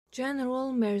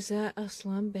General Mirza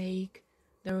Aslam Baig,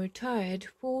 the retired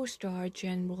 4-star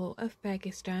general of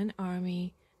Pakistan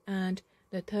Army and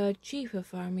the third Chief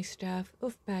of Army Staff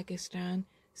of Pakistan,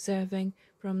 serving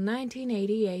from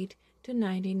 1988 to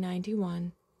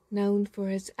 1991. Known for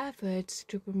his efforts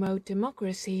to promote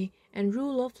democracy and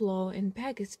rule of law in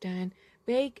Pakistan,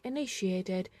 Baig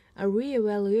initiated a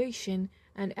re-evaluation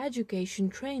and education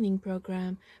training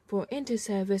program for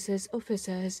inter-services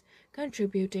officers,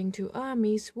 contributing to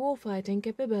Army's warfighting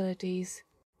capabilities.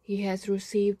 He has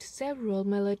received several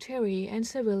military and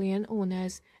civilian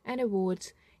honors and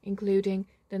awards, including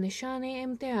the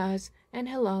Nishan-e-Imtiaz and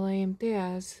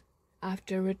Hilal-e-Imtiaz.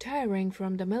 After retiring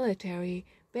from the military,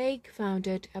 Baig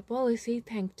founded a policy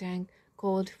think tank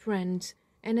called Friends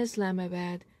in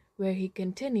Islamabad, where he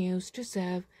continues to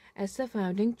serve as the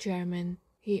founding chairman.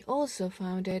 He also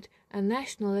founded a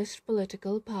nationalist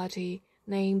political party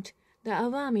named the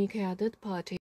Awami Qiyadat Party.